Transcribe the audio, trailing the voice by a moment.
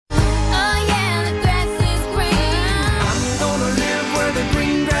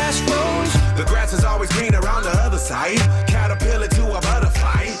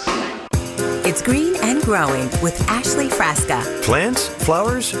It's Green and Growing with Ashley Frasca Plants,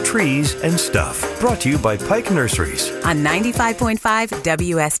 flowers, trees, and stuff. Brought to you by Pike Nurseries. on 95.5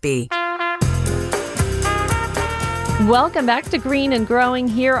 WSB. Welcome back to Green and Growing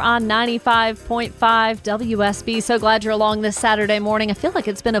here on 95.5 WSB. So glad you're along this Saturday morning. I feel like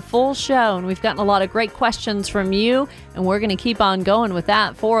it's been a full show, and we've gotten a lot of great questions from you, and we're going to keep on going with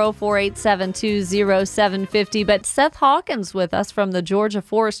that. 404-872-0750. But Seth Hawkins with us from the Georgia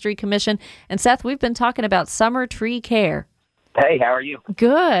Forestry Commission. And Seth, we've been talking about summer tree care. Hey, how are you?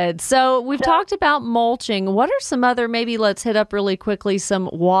 Good. So we've talked about mulching. What are some other, maybe let's hit up really quickly, some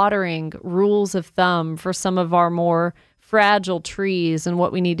watering rules of thumb for some of our more fragile trees and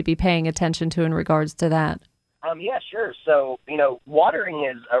what we need to be paying attention to in regards to that? Yeah, sure. So, watering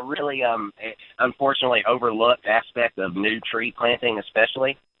is a really, unfortunately, overlooked aspect of new tree planting,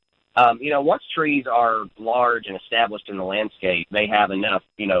 especially. Once trees are large and established in the landscape, they have enough,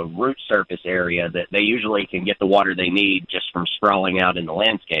 root surface area that they usually can get the water they need just from sprawling out in the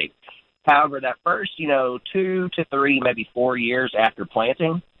landscape. However, that first, 2 to 3, maybe 4 years after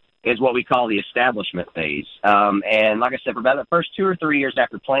planting is what we call the establishment phase. And like I said, for about the first 2 or 3 years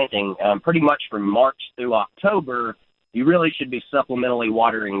after planting, pretty much from March through October, you really should be supplementally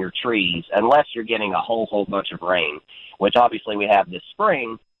watering your trees unless you're getting a whole bunch of rain, which obviously we have this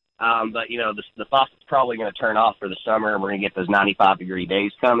spring. But, the faucet's probably going to turn off for the summer, and we're going to get those 95-degree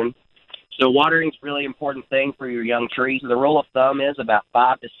days coming. So watering's a really important thing for your young trees. The rule of thumb is about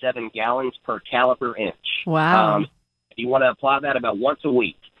 5 to 7 gallons per caliper inch. Wow. You want to apply that about once a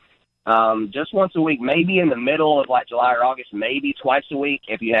week. Just once a week, maybe in the middle of like July or August, maybe twice a week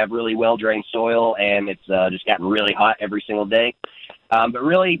if you have really well-drained soil and it's just gotten really hot every single day. But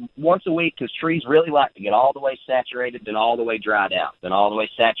really, once a week, because trees really like to get all the way saturated and all the way dried out, then all the way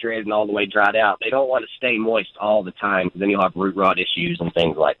saturated and all the way dried out. They don't want to stay moist all the time because then you'll have root rot issues and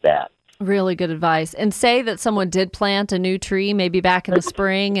things like that. Really good advice. And say that someone did plant a new tree maybe back in the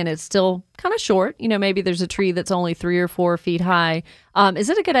spring and it's still kind of short. Maybe there's a tree that's only 3 or 4 feet high. Is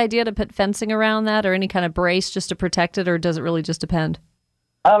it a good idea to put fencing around that or any kind of brace just to protect it, or does it really just depend?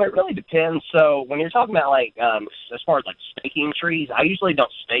 It really depends. So when you're talking about as far as staking trees, I usually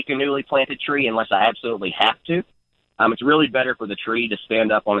don't stake a newly planted tree unless I absolutely have to. It's really better for the tree to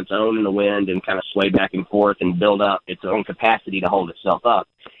stand up on its own in the wind and kind of sway back and forth and build up its own capacity to hold itself up.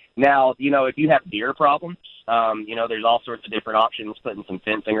 Now, if you have deer problems, there's all sorts of different options, putting some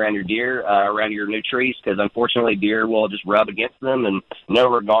fencing around your deer, around your new trees, because unfortunately deer will just rub against them and no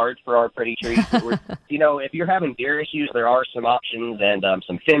regard for our pretty trees. If you're having deer issues, there are some options and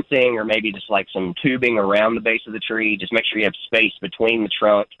some fencing or maybe just some tubing around the base of the tree. Just make sure you have space between the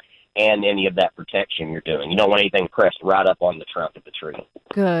trunk and any of that protection you're doing. You don't want anything pressed right up on the trunk of the tree.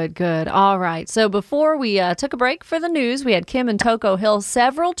 Good. All right. So before we took a break for the news, we had Kim in Toco Hill,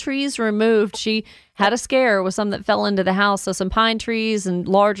 several trees removed. She had a scare with some that fell into the house. So some pine trees and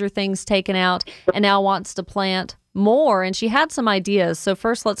larger things taken out, and now wants to plant more. And she had some ideas. So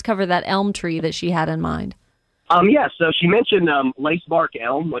first, let's cover that elm tree that she had in mind. So she mentioned lacebark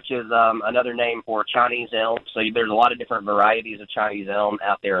elm, which is another name for Chinese elm. So there's a lot of different varieties of Chinese elm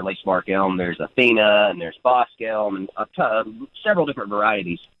out there. Lacebark elm, there's Athena, and there's Bosque elm, and several different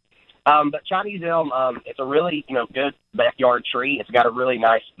varieties. But Chinese elm, it's a really good backyard tree. It's got a really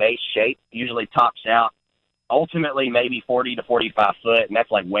nice base shape. Usually tops out ultimately maybe 40 to 45 foot, and that's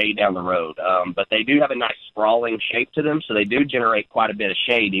way down the road. But they do have a nice sprawling shape to them, so they do generate quite a bit of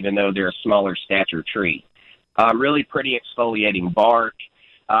shade, even though they're a smaller stature tree. Really pretty exfoliating bark,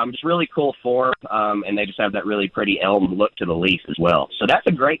 just really cool form, and they just have that really pretty elm look to the leaf as well. So that's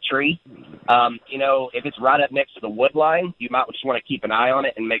a great tree. If it's right up next to the wood line, you might just want to keep an eye on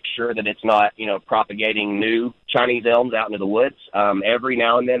it and make sure that it's not, propagating new Chinese elms out into the woods. Every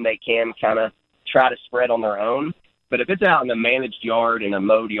now and then they can kind of try to spread on their own. But if it's out in a managed yard, in a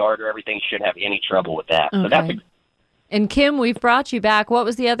mowed yard, or everything, shouldn't have any trouble with that. Okay. So that's And Kim, we've brought you back. What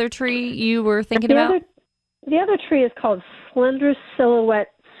was the other tree you were thinking about? The other tree is called Slender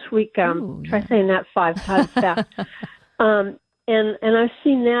Silhouette Sweet Gum. Ooh, Try saying that 5 times fast. And I've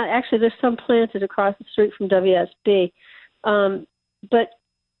seen that. Actually, there's some planted across the street from WSB. And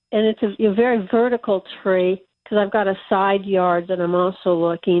it's a very vertical tree because I've got a side yard that I'm also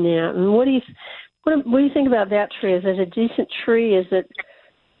looking at. And what do you think about that tree? Is it a decent tree? Is it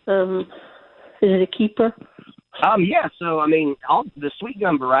a keeper? So, all the sweet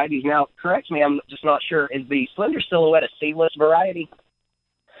gum varieties, now, correct me, I'm just not sure, is the Slender Silhouette a seedless variety?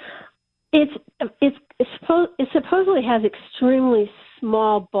 It supposedly has extremely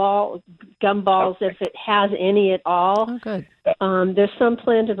small gum balls, if it has any at all. Oh, good. There's some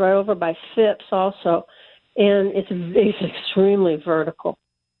planted right over by Phipps also, and it's extremely vertical.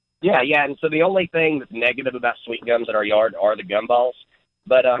 Yeah. And so the only thing that's negative about sweet gums in our yard are the gumballs.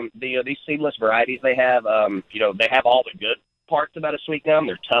 But these seedless varieties they have, they have all the good parts about a sweet gum.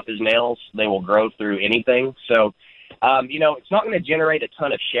 They're tough as nails. They will grow through anything. So, it's not going to generate a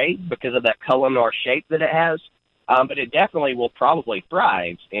ton of shade because of that columnar shape that it has. But it definitely will probably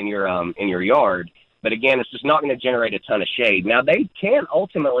thrive in your yard. But again, it's just not going to generate a ton of shade. Now, they can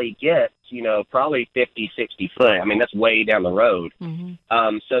ultimately get, probably 50, 60 foot. I mean, that's way down the road.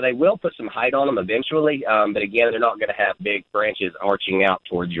 Mm-hmm. So they will put some height on them eventually. But again, they're not going to have big branches arching out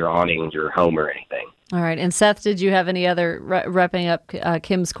towards your awnings or home or anything. All right. And Seth, did you have any other, wrapping up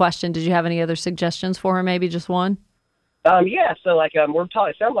Kim's question, did you have any other suggestions for her? Maybe just one? So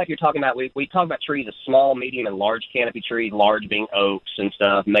it sounds like you're talking about, we talk about trees as small, medium, and large canopy trees, large being oaks and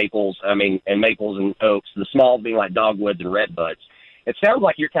stuff, maples and oaks, the small being like dogwoods and redbuds. It sounds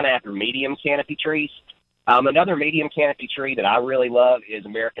like you're kind of after medium canopy trees. Another medium canopy tree that I really love is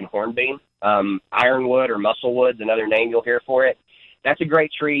American hornbeam. Ironwood or musclewood's another name you'll hear for it. That's a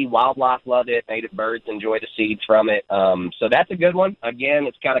great tree. Wildlife love it. Native birds enjoy the seeds from it. So that's a good one. Again,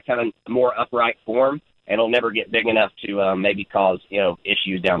 it's kind of more upright form. And it'll never get big enough to maybe cause,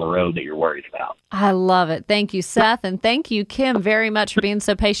 issues down the road that you're worried about. I love it. Thank you, Seth. And thank you, Kim, very much for being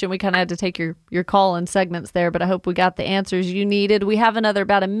so patient. We kind of had to take your call in segments there, but I hope we got the answers you needed. We have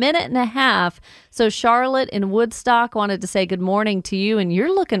about a minute and a half. So Charlotte in Woodstock wanted to say good morning to you, and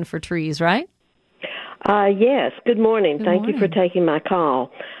you're looking for trees, right? Yes. Good morning. Thank you for taking my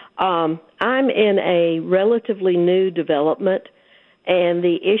call. I'm in a relatively new development. And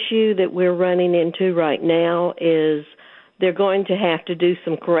the issue that we're running into right now is they're going to have to do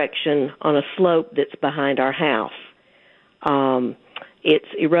some correction on a slope that's behind our house. It's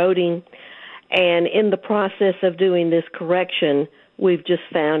eroding, and in the process of doing this correction, we've just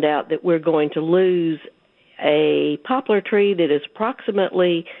found out that we're going to lose a poplar tree that is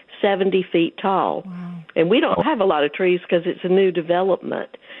approximately 70 feet tall. Wow. And we don't have a lot of trees because it's a new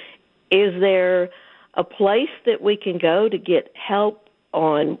development. Is there a place that we can go to get help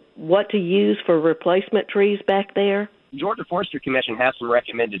on what to use for replacement trees back there? Georgia Forestry Commission has some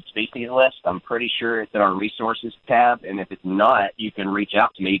recommended species lists. I'm pretty sure it's in our resources tab, and if it's not, you can reach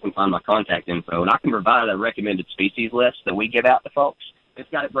out to me. You can find my contact info, and I can provide a recommended species list that we give out to folks. It's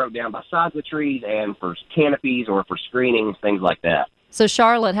got it broke down by size of trees and for canopies or for screenings, things like that. So,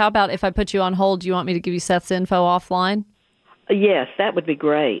 Charlotte, how about if I put you on hold, do you want me to give you Seth's info offline? Yes, that would be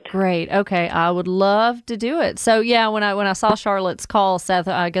great. Great. Okay, I would love to do it. So, yeah, when I saw Charlotte's call, Seth,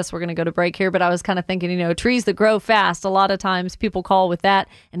 I guess we're going to go to break here, but I was kind of thinking, trees that grow fast, a lot of times people call with that,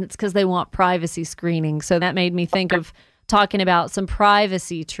 and it's because they want privacy screening. So that made me think of talking about some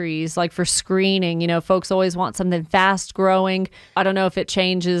privacy trees, like for screening. Folks always want something fast growing. I don't know if it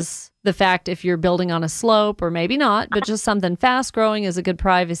changes the fact if you're building on a slope or maybe not, but just something fast growing is a good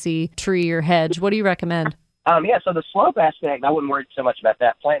privacy tree or hedge. What do you recommend? So the slope aspect, I wouldn't worry so much about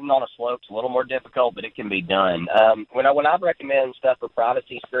that. Planting on a slope's a little more difficult, but it can be done. When I recommend stuff for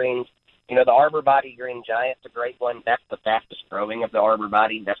privacy screens, the arborvitae green giant's a great one. That's the fastest growing of the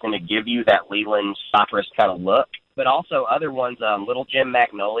arborvitae. That's going to give you that Leland cypress kind of look. But also other ones, little gem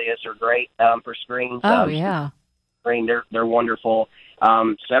magnolias are great for screens. Yeah. They're wonderful.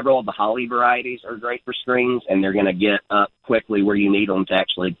 Several of the holly varieties are great for screens, and they're going to get up quickly where you need them to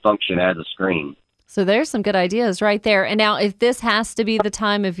actually function as a screen. So there's some good ideas right there. And now if this has to be the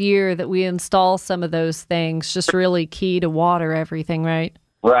time of year that we install some of those things, just really key to water everything, right?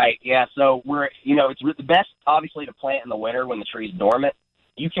 Right, yeah. So it's the best, obviously, to plant in the winter when the tree's dormant.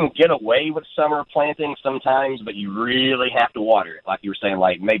 You can get away with summer planting sometimes, but you really have to water it. Like you were saying,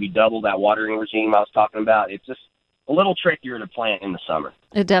 like maybe double that watering regime I was talking about. It's just a little trickier to plant in the summer.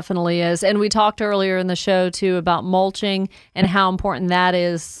 It definitely is. And we talked earlier in the show, too, about mulching and how important that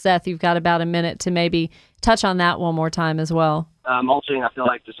is. Seth, you've got about a minute to maybe touch on that one more time as well. Mulching, I feel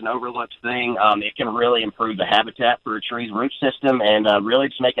like it's an overlooked thing. It can really improve the habitat for a tree's root system and really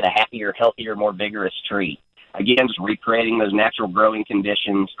just make it a happier, healthier, more vigorous tree. Again, just recreating those natural growing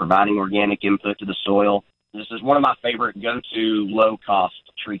conditions, providing organic input to the soil. This is one of my favorite go-to low-cost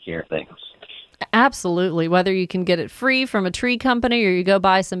tree care things. Absolutely. Whether you can get it free from a tree company or you go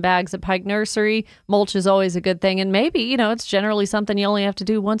buy some bags at Pike Nursery, mulch is always a good thing. And maybe, it's generally something you only have to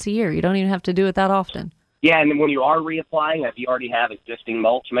do once a year. You don't even have to do it that often. Yeah, and then when you are reapplying, if you already have existing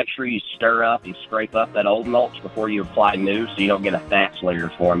mulch, make sure you stir up and scrape up that old mulch before you apply new so you don't get a thatch layer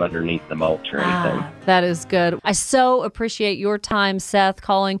form underneath the mulch or anything. That is good. I so appreciate your time, Seth,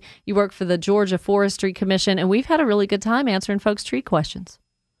 calling. You work for the Georgia Forestry Commission, and we've had a really good time answering folks' tree questions.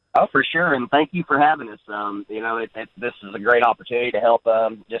 Oh, for sure, and thank you for having us. This is a great opportunity to help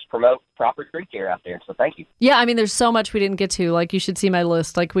just promote proper tree care out there, so thank you. Yeah, I mean, there's so much we didn't get to. Like, you should see my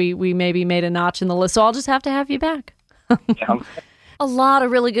list. Like, we maybe made a notch in the list, so I'll just have to have you back. A lot of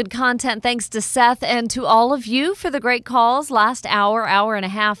really good content. Thanks to Seth and to all of you for the great calls last hour and a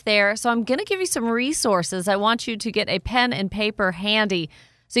half there. So I'm going to give you some resources. I want you to get a pen and paper handy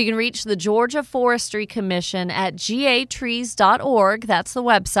so you can reach the Georgia Forestry Commission at gatrees.org. That's the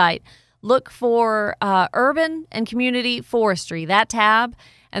website. Look for Urban and Community Forestry, that tab.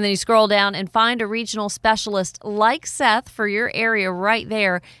 And then you scroll down and find a regional specialist like Seth for your area right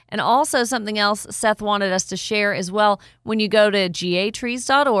there. And also something else Seth wanted us to share as well. When you go to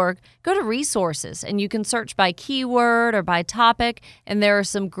gatrees.org, go to resources and you can search by keyword or by topic. And there are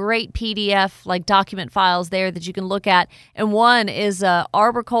some great PDF like document files there that you can look at. And one is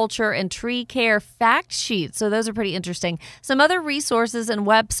arboriculture and tree care fact sheet. So those are pretty interesting. Some other resources and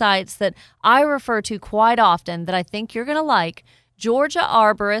websites that I refer to quite often that I think you're going to like.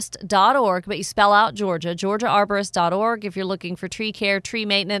 GeorgiaArborist.org, but you spell out Georgia, GeorgiaArborist.org if you're looking for tree care, tree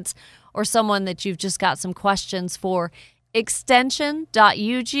maintenance, or someone that you've just got some questions for.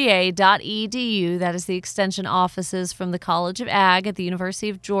 Extension.uga.edu, that is the extension offices from the College of Ag at the University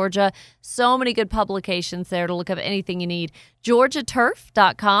of Georgia. So many good publications there to look up anything you need.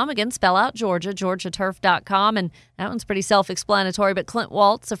 GeorgiaTurf.com, again, spell out Georgia, GeorgiaTurf.com, and that one's pretty self-explanatory, but Clint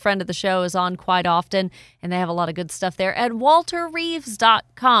Waltz, a friend of the show, is on quite often, and they have a lot of good stuff there. At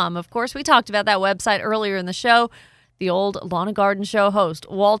WalterReeves.com, of course, we talked about that website earlier in the show. The old Lawn and Garden Show host,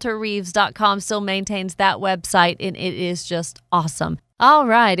 WalterReeves.com, still maintains that website, and it is just awesome. All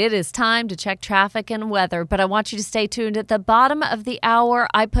right, it is time to check traffic and weather, but I want you to stay tuned. At the bottom of the hour,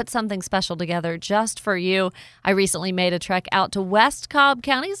 I put something special together just for you. I recently made a trek out to West Cobb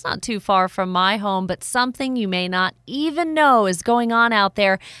County. It's not too far from my home, but something you may not even know is going on out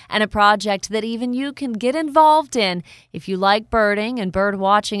there, and a project that even you can get involved in if you like birding and bird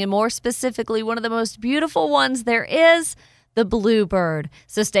watching, and more specifically, one of the most beautiful ones there is, the bluebird.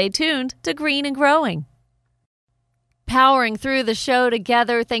 So stay tuned to Green and Growing. Powering through the show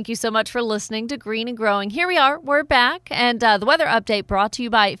together. Thank you so much for listening to Green and Growing. Here we are. We're back. And the weather update brought to you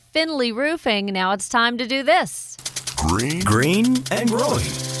by Finley Roofing. Now it's time to do this. Green and Growing.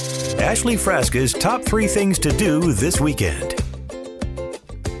 Ashley Frasca's top 3 things to do this weekend.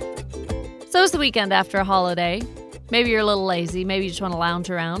 So it's the weekend after a holiday. Maybe you're a little lazy. Maybe you just want to lounge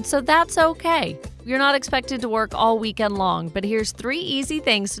around. So that's okay. You're not expected to work all weekend long, but here's 3 easy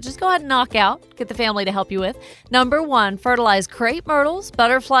things to just go ahead and knock out. Get the family to help you with. Number 1, fertilize crepe myrtles,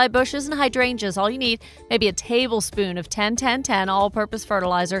 butterfly bushes, and hydrangeas. All you need, maybe a tablespoon of 10-10-10 all-purpose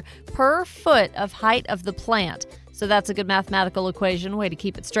fertilizer per foot of height of the plant. So that's a good mathematical equation, way to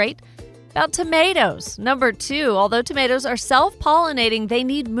keep it straight. About tomatoes. Number 2, although tomatoes are self-pollinating, they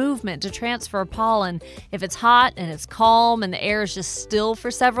need movement to transfer pollen. If it's hot and it's calm and the air is just still for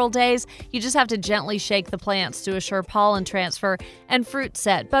several days, you just have to gently shake the plants to assure pollen transfer and fruit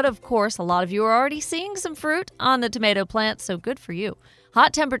set. But of course, a lot of you are already seeing some fruit on the tomato plants, so good for you.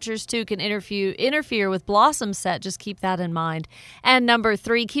 Hot temperatures, too, can interfere with blossom set. Just keep that in mind. And number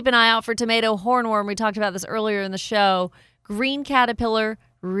 3, keep an eye out for tomato hornworm. We talked about this earlier in the show. Green caterpillar.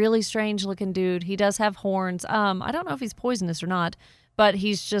 Really strange looking dude. He does have horns. I don't know if he's poisonous or not, but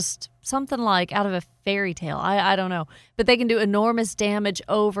he's just something like out of a fairy tale. I don't know. But they can do enormous damage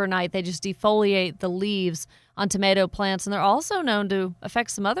overnight. They just defoliate the leaves on tomato plants, and they're also known to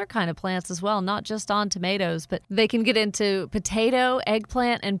affect some other kind of plants as well, not just on tomatoes, but they can get into potato,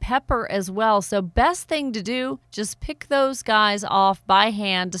 eggplant, and pepper as well. So best thing to do, just pick those guys off by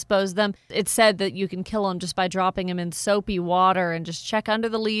hand, dispose them. It's said that you can kill them just by dropping them in soapy water and just check under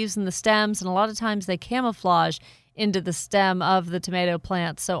the leaves and the stems, and a lot of times they camouflage into the stem of the tomato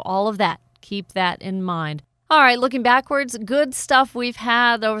plant. So all of that, keep that in mind. All right, looking backwards, good stuff we've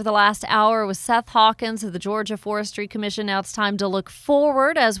had over the last hour with Seth Hawkins of the Georgia Forestry Commission. Now it's time to look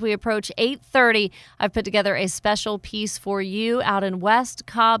forward as we approach 8:30. I've put together a special piece for you out in West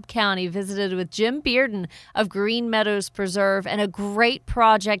Cobb County. Visited with Jim Bearden of Green Meadows Preserve, and a great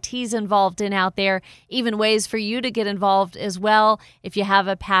project he's involved in out there. Even ways for you to get involved as well if you have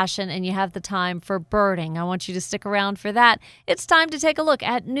a passion and you have the time for birding. I want you to stick around for that. It's time to take a look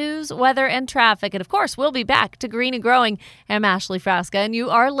at news, weather, and traffic. And of course, we'll be back to Green and Growing. I'm Ashley Frasca, and you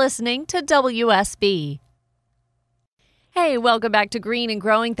are listening to WSB. Hey, welcome back to Green and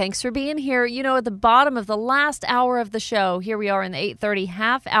Growing. Thanks for being here. You know, at the bottom of the last hour of the show, here we are in the 8:30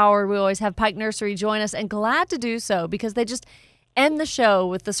 half hour. We always have Pike Nursery join us, and glad to do so because they just end the show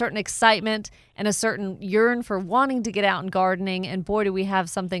with a certain excitement and a certain yearn for wanting to get out and gardening. And boy, do we have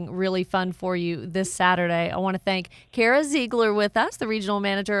something really fun for you this Saturday. I want to thank Kara Ziegler with us, the regional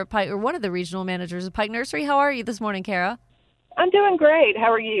manager at Pike, or one of the regional managers of Pike Nursery. How are you this morning, Kara? I'm doing great. How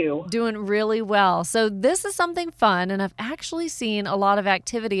are you? Doing really well. So this is something fun, and I've actually seen a lot of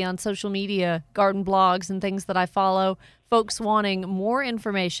activity on social media, garden blogs and things that I follow, folks wanting more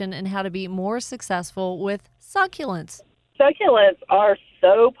information and how to be more successful with succulents. Succulents are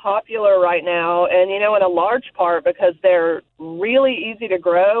so popular right now, and, in a large part because they're really easy to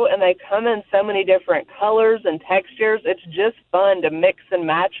grow, and they come in so many different colors and textures. It's just fun to mix and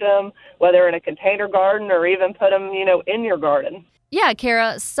match them, whether in a container garden or even put them, in your garden. Yeah,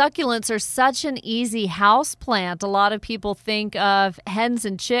 Kara, succulents are such an easy house plant. A lot of people think of hens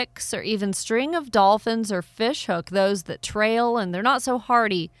and chicks or even string of dolphins or fish hook, those that trail, and they're not so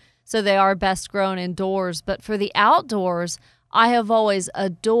hardy, so they are best grown indoors. But for the outdoors, I have always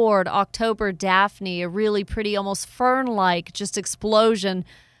adored October Daphne, a really pretty, almost fern-like, just explosion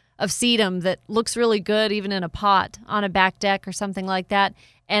of sedum that looks really good even in a pot on a back deck or something like that.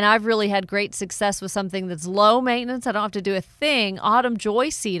 And I've really had great success with something that's low maintenance. I don't have to do a thing. Autumn Joy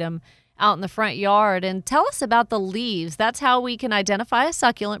sedum out in the front yard. And tell us about the leaves. That's how we can identify a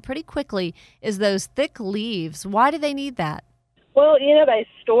succulent pretty quickly, is those thick leaves. Why do they need that? Well, they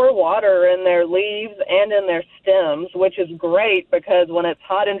store water in their leaves and in their stems, which is great because when it's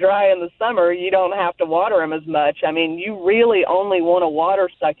hot and dry in the summer, you don't have to water them as much. I mean, you really only want to water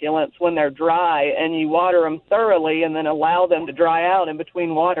succulents when they're dry, and you water them thoroughly and then allow them to dry out in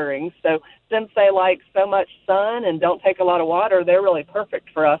between waterings. So since they like so much sun and don't take a lot of water, they're really perfect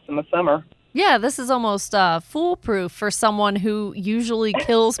for us in the summer. Yeah, this is almost foolproof for someone who usually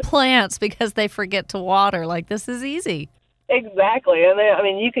kills plants because they forget to water. Like, this is easy. Exactly.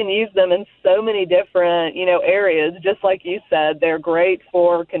 And you can use them in so many different, areas. Just like you said, they're great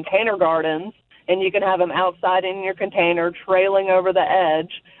for container gardens, and you can have them outside in your container trailing over the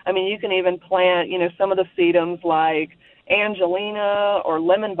edge. You can even plant, some of the sedums like Angelina or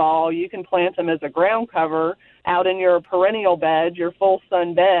lemon ball. You can plant them as a ground cover out in your perennial bed, your full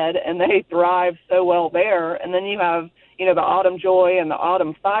sun bed, and they thrive so well there. And then you have, the Autumn Joy and the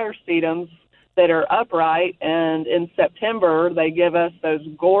Autumn Fire sedums that are upright, and in September they give us those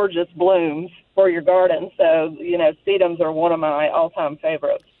gorgeous blooms for your garden. So, sedums are one of my all-time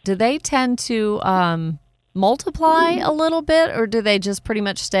favorites. Do they tend to multiply a little bit, or do they just pretty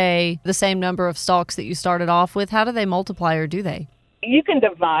much stay the same number of stalks that you started off with? How do they multiply, or do they? You can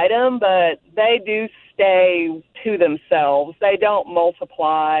divide them, but they do stay to themselves. They don't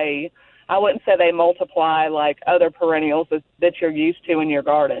multiply. I wouldn't say they multiply like other perennials that you're used to in your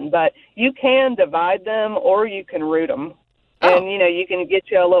garden, but you can divide them or you can root them. Oh. And, you can get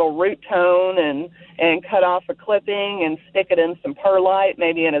you a little root tone and cut off a clipping and stick it in some perlite,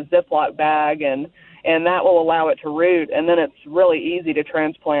 maybe in a Ziploc bag, and that will allow it to root. And then it's really easy to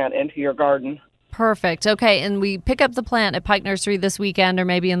transplant into your garden. Perfect. Okay, and we pick up the plant at Pike Nursery this weekend or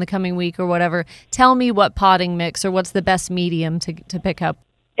maybe in the coming week or whatever. Tell me what potting mix or what's the best medium to pick up.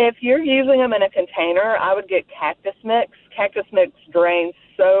 If you're using them in a container, I would get cactus mix. Cactus mix drains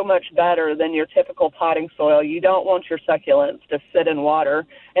so much better than your typical potting soil. You don't want your succulents to sit in water.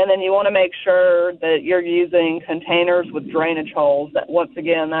 And then you want to make sure that you're using containers with drainage holes. That, once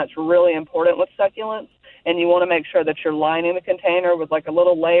again, that's really important with succulents. And you want to make sure that you're lining the container with like a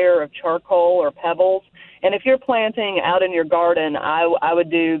little layer of charcoal or pebbles. And if you're planting out in your garden, I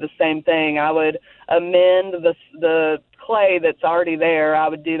would do the same thing. I would amend the clay that's already there. I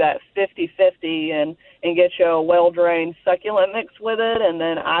would do that 50-50 and get you a well-drained succulent mix with it, and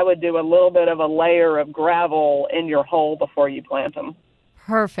then I would do a little bit of a layer of gravel in your hole before you plant them.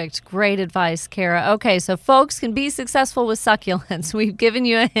 Perfect. Great advice, Kara. Okay, so folks can be successful with succulents. We've given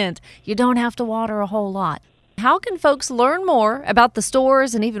you a hint. You don't have to water a whole lot. How can folks learn more about the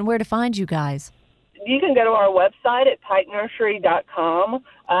stores and even where to find you guys? You can go to our website at pikenursery.com.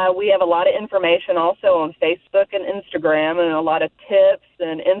 We have a lot of information also on Facebook and Instagram, and a lot of tips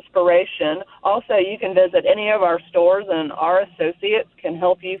and inspiration. Also, you can visit any of our stores, and our associates can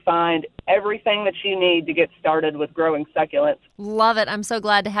help you find everything that you need to get started with growing succulents. Love it. I'm so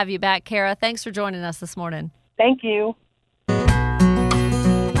glad to have you back, Kara. Thanks for joining us this morning. Thank you.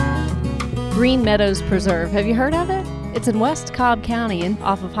 Green Meadows Preserve. Have you heard of it? It's in West Cobb County and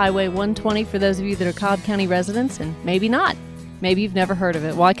off of Highway 120 for those of you that are Cobb County residents, and maybe not. Maybe you've never heard of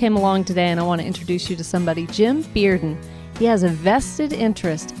it. Well, I came along today and I want to introduce you to somebody, Jim Bearden. He has a vested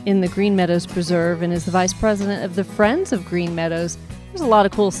interest in the Green Meadows Preserve and is the vice president of the Friends of Green Meadows. There's a lot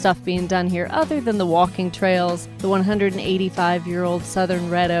of cool stuff being done here other than the walking trails, the 185-year-old southern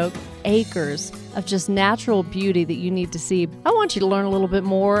red oak. acres of just natural beauty that you need to see. I want you to learn a little bit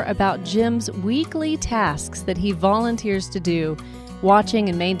more about Jim's weekly tasks that he volunteers to do, watching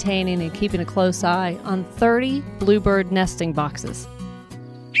and maintaining and keeping a close eye on 30 bluebird nesting boxes.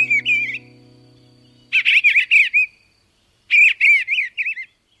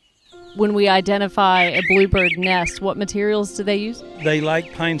 When we identify a bluebird nest, what materials do they use? They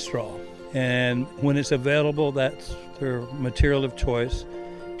like pine straw, and when it's available, that's their material of choice.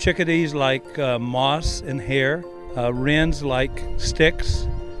 Chickadees like moss and hair. Wrens like sticks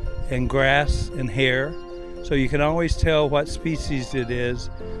and grass and hair. So you can always tell what species it is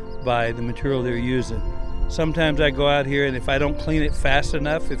by the material they're using. Sometimes I go out here, and if I don't clean it fast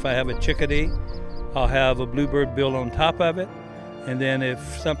enough, if I have a chickadee, I'll have a bluebird build on top of it. And then if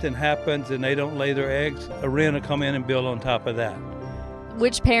something happens and they don't lay their eggs, a wren will come in and build on top of that.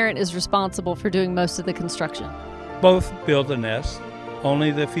 Which parent is responsible for doing most of the construction? Both build the nest.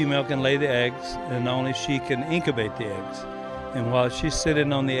 Only the female can lay the eggs, and only she can incubate the eggs. And while she's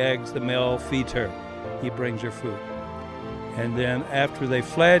sitting on the eggs, the male feeds her. He brings her food. And then after they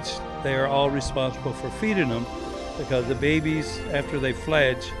fledge, they are all responsible for feeding them, because the babies, after they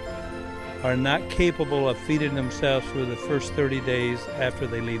fledge, are not capable of feeding themselves for the first 30 days after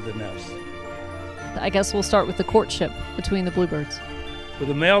they leave the nest. I guess we'll start with the courtship between the bluebirds. Well,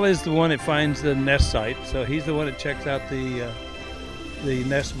 the male is the one that finds the nest site, so he's the one that checks out the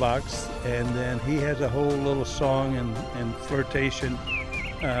nest box, and then he has a whole little song and flirtation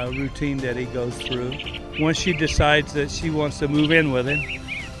routine that he goes through. Once she decides that she wants to move in with him,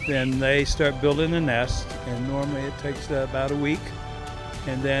 then they start building a nest, and normally it takes about a week.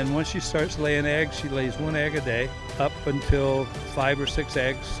 And then once she starts laying eggs, she lays 1 egg a day up until 5 or 6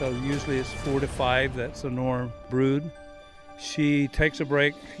 eggs. So usually it's 4 to 5. That's the norm brood. She takes a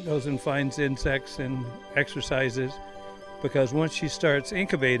break, goes and finds insects and exercises, because once she starts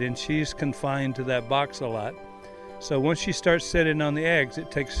incubating, she's confined to that box a lot. So once she starts sitting on the eggs, it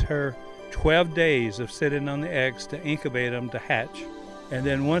takes her 12 days of sitting on the eggs to incubate them to hatch. And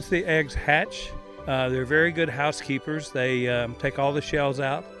then once the eggs hatch, they're very good housekeepers. They take all the shells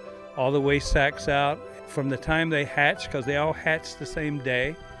out, all the waste sacks out. From the time they hatch, because they all hatch the same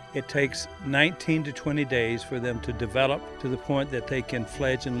day, it takes 19 to 20 days for them to develop to the point that they can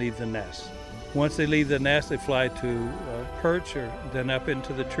fledge and leave the nest. Once they leave the nest, they fly to perch or then up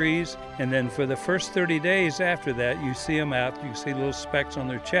into the trees. And then for the first 30 days after that, you see them out. You see little specks on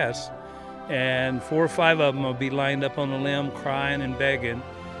their chests. And 4 or 5 of them will be lined up on the limb crying and begging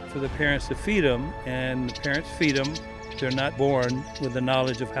for the parents to feed them, and the parents feed them. They're not born with the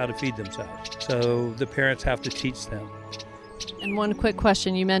knowledge of how to feed themselves, so the parents have to teach them. And one quick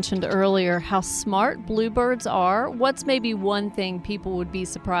question, you mentioned earlier how smart bluebirds are. What's maybe one thing people would be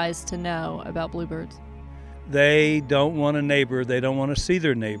surprised to know about bluebirds? They don't want a neighbor. They don't want to see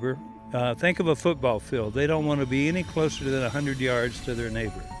their neighbor. Think of a football field. They don't want to be any closer than 100 yards to their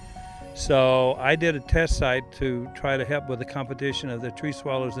neighbor. So I did a test site to try to help with the competition of the tree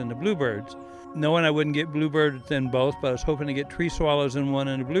swallows and the bluebirds. Knowing I wouldn't get bluebirds in both, but I was hoping to get tree swallows in one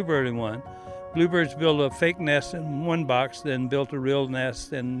and a bluebird in one. Bluebirds build a fake nest in one box, then built a real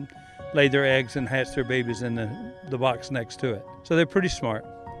nest and laid their eggs and hatched their babies in the box next to it. So they're pretty smart.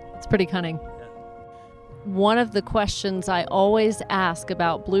 It's pretty cunning. One of the questions I always ask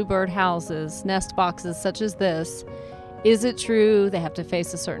about bluebird houses, nest boxes such as this, is it true they have to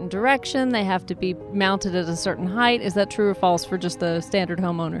face a certain direction? They have to be mounted at a certain height? Is that true or false for just the standard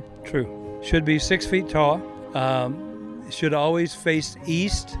homeowner? True. Should be 6 feet tall. Should always face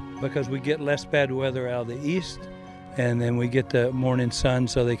east, because we get less bad weather out of the east. And then we get the morning sun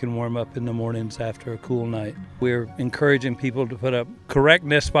so they can warm up in the mornings after a cool night. We're encouraging people to put up correct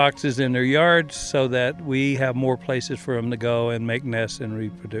nest boxes in their yards so that we have more places for them to go and make nests and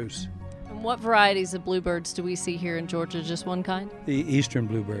reproduce. What varieties of bluebirds do we see here in Georgia? Just one kind? The eastern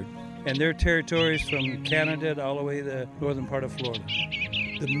bluebird. And their territories from Canada all the way to the northern part of Florida.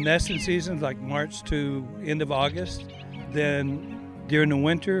 The nesting season's like March to end of August. Then during the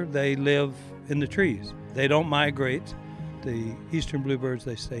winter, they live in the trees. They don't migrate. The eastern bluebirds,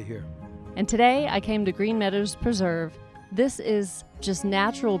 they stay here. And today I came to Green Meadows Preserve. This is just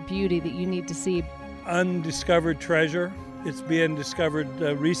natural beauty that you need to see. Undiscovered treasure. It's being discovered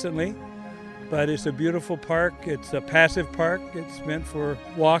recently. But it's a beautiful park. It's a passive park. It's meant for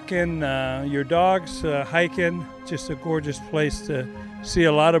walking your dogs, hiking. Just a gorgeous place to see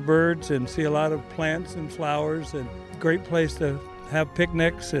a lot of birds and see a lot of plants and flowers, and great place to have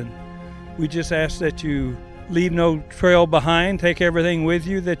picnics. And we just ask that you leave no trail behind. Take everything with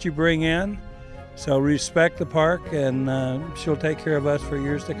you that you bring in. So respect the park, and she'll take care of us for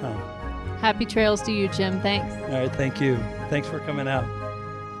years to come. Happy trails to you, Jim. Thanks. All right, thank you. Thanks for coming out.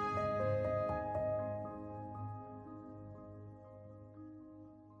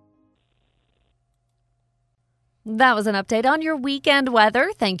 That was an update on your weekend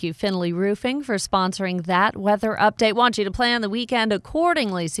weather. Thank you, Finley Roofing, for sponsoring that weather update. Want you to plan the weekend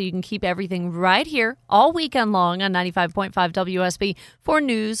accordingly so you can keep everything right here all weekend long on 95.5 WSB for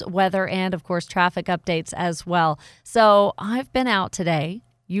news, weather, and, of course, traffic updates as well. So I've been out today.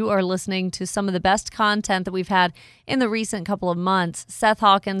 You are listening to some of the best content that we've had in the recent couple of months. Seth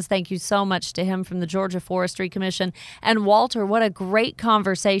Hawkins, thank you so much to him from the Georgia Forestry Commission. And Walter, what a great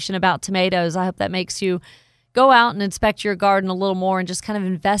conversation about tomatoes. I hope that makes you go out and inspect your garden a little more and just kind of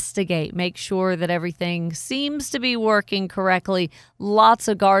investigate. Make sure that everything seems to be working correctly. Lots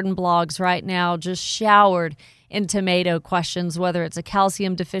of garden blogs right now just showered in tomato questions, whether it's a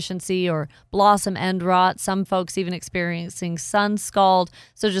calcium deficiency or blossom end rot. Some folks even experiencing sun scald.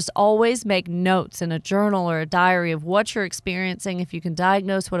 So just always make notes in a journal or a diary of what you're experiencing if you can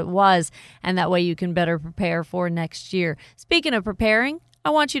diagnose what it was, and that way you can better prepare for next year. Speaking of preparing, I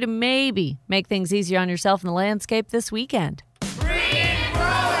want you to maybe make things easier on yourself in the landscape this weekend.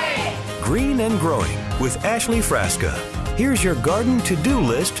 Green and Growing with Ashley Frasca. Here's your garden to-do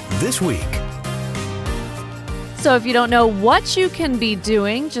list this week. So if you don't know what you can be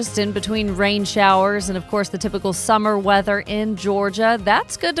doing just in between rain showers and, of course, the typical summer weather in Georgia,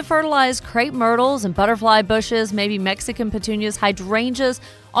 that's good to fertilize crepe myrtles and butterfly bushes, maybe Mexican petunias, hydrangeas.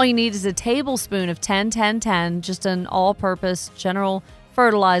 All you need is a tablespoon of 10-10-10, just an all-purpose general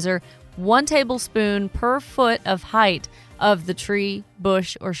fertilizer, 1 tablespoon per foot of height of the tree,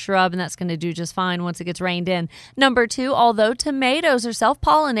 bush, or shrub, and that's going to do just fine once it gets rained in. Number 2, although tomatoes are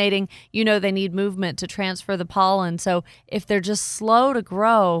self-pollinating, you know they need movement to transfer the pollen. So if they're just slow to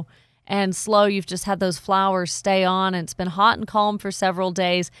grow and slow, you've just had those flowers stay on and it's been hot and calm for several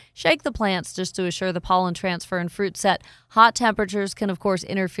days, shake the plants just to assure the pollen transfer and fruit set. Hot temperatures can, of course,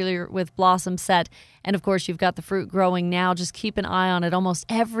 interfere with blossom set. And, of course, you've got the fruit growing now. Just keep an eye on it almost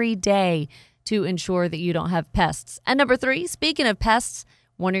every day to ensure that you don't have pests. And number 3, speaking of pests,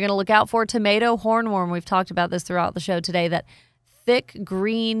 one you're going to look out for, tomato hornworm. We've talked about this throughout the show today. That thick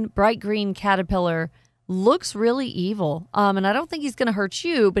green, bright green caterpillar looks really evil. And I don't think he's going to hurt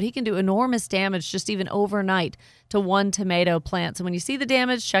you, but he can do enormous damage just even overnight to one tomato plant. So when you see the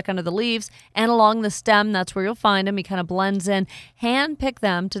damage, check under the leaves and along the stem. That's where you'll find him. He kind of blends in. Hand pick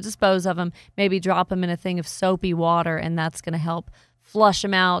them to dispose of them. Maybe drop them in a thing of soapy water, and that's going to help flush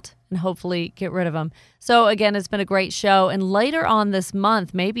them out and hopefully get rid of them. So again, it's been a great show. And later on this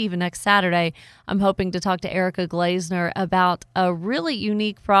month, maybe even next Saturday, I'm hoping to talk to Erica Glazner about a really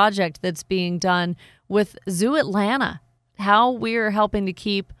unique project that's being done with Zoo Atlanta, how we're helping to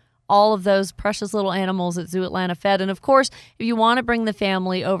keep all of those precious little animals at Zoo Atlanta fed. And of course, if you want to bring the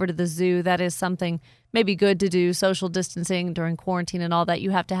family over to the zoo, that is something maybe good to do, social distancing during quarantine and all that.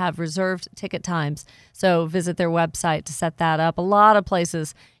 You have to have reserved ticket times. So visit their website to set that up. A lot of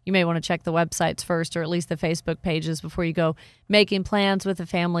places you may want to check the websites first, or at least the Facebook pages, before you go making plans with the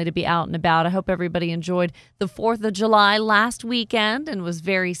family to be out and about. I hope everybody enjoyed the 4th of July last weekend and was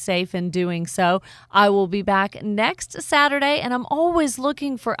very safe in doing so. I will be back next Saturday, and I'm always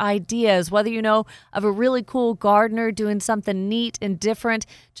looking for ideas, whether you know of a really cool gardener doing something neat and different,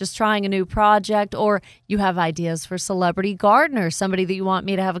 just trying a new project, or you have ideas for celebrity gardeners, somebody that you want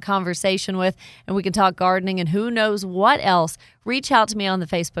me to have a conversation with, and we can talk gardening and who knows what else. Reach out to me on the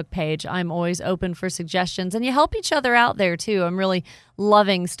Facebook page. I'm always open for suggestions, and you help each other out there too. I'm really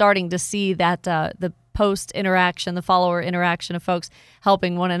loving starting to see that the post interaction, the follower interaction of folks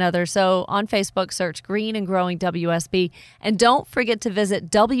helping one another. So on Facebook, search Green and Growing WSB. And don't forget to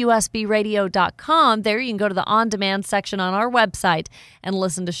visit WSBradio.com. There you can go to the on-demand section on our website and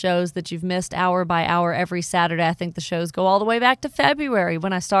listen to shows that you've missed hour by hour every Saturday. I think the shows go all the way back to February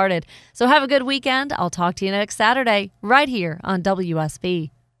when I started. So have a good weekend. I'll talk to you next Saturday right here on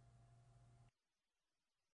WSB.